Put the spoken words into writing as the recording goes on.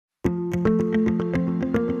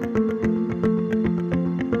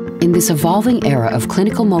In this evolving era of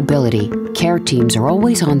clinical mobility, care teams are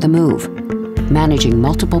always on the move, managing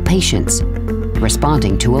multiple patients,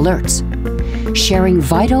 responding to alerts, sharing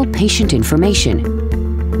vital patient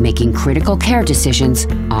information, making critical care decisions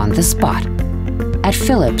on the spot. At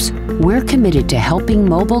Philips, we're committed to helping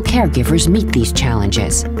mobile caregivers meet these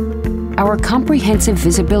challenges. Our comprehensive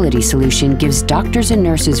visibility solution gives doctors and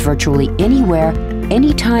nurses virtually anywhere,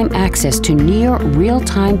 anytime access to near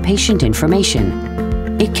real-time patient information.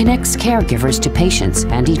 It connects caregivers to patients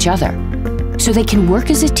and each other, so they can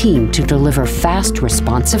work as a team to deliver fast,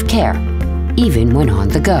 responsive care, even when on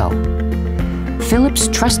the go. Philips'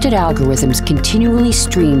 trusted algorithms continually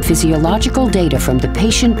stream physiological data from the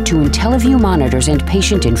patient to IntelliVue monitors and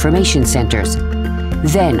patient information centers,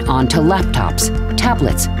 then onto laptops,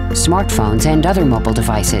 tablets, smartphones, and other mobile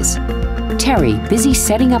devices. Terry, busy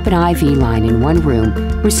setting up an IV line in one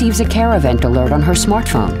room, receives a CareEvent alert on her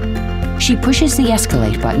smartphone. She pushes the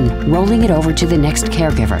escalate button, rolling it over to the next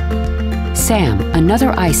caregiver. Sam,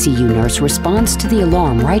 another ICU nurse, responds to the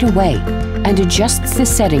alarm right away and adjusts the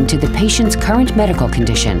setting to the patient's current medical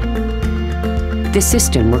condition. The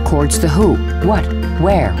system records the who, what,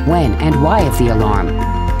 where, when, and why of the alarm,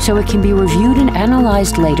 so it can be reviewed and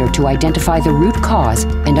analyzed later to identify the root cause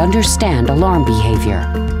and understand alarm behavior.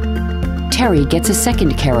 Terry gets a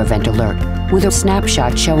second CareEvent alert with a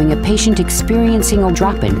snapshot showing a patient experiencing a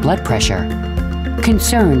drop in blood pressure.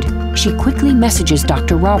 Concerned, she quickly messages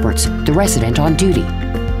Dr. Roberts, the resident on duty.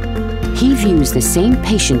 He views the same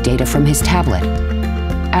patient data from his tablet.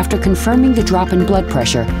 After confirming the drop in blood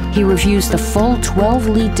pressure, he reviews the full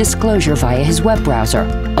 12-lead disclosure via his web browser,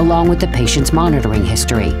 along with the patient's monitoring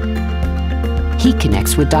history. He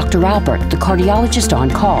connects with Dr. Albert, the cardiologist on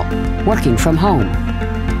call, working from home.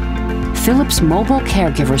 Philips' mobile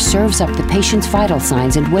caregiver serves up the patient's vital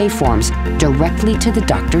signs and waveforms directly to the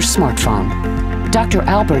doctor's smartphone. Dr.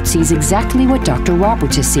 Albert sees exactly what Dr.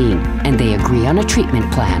 Roberts is seeing, and they agree on a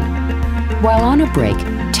treatment plan. While on a break,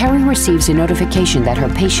 Terry receives a notification that her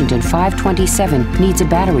patient in 527 needs a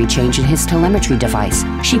battery change in his telemetry device.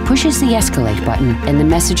 She pushes the escalate button, and the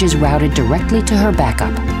message is routed directly to her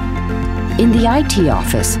backup. In the IT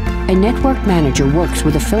office, a network manager works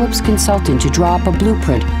with a Philips consultant to draw up a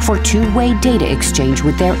blueprint for two-way data exchange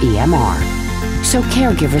with their EMR. So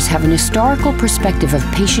caregivers have an historical perspective of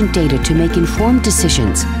patient data to make informed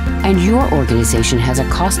decisions, and your organization has a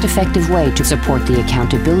cost-effective way to support the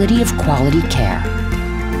accountability of quality care.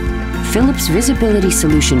 Philips' visibility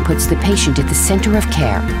solution puts the patient at the center of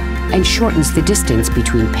care and shortens the distance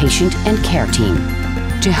between patient and care team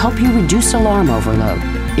to help you reduce alarm overload,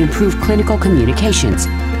 improve clinical communications,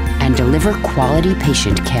 and deliver quality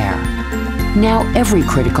patient care. Now every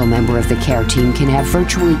critical member of the care team can have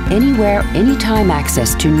virtually anywhere, anytime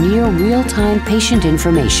access to near real-time patient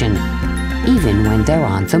information, even when they're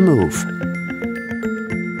on the move.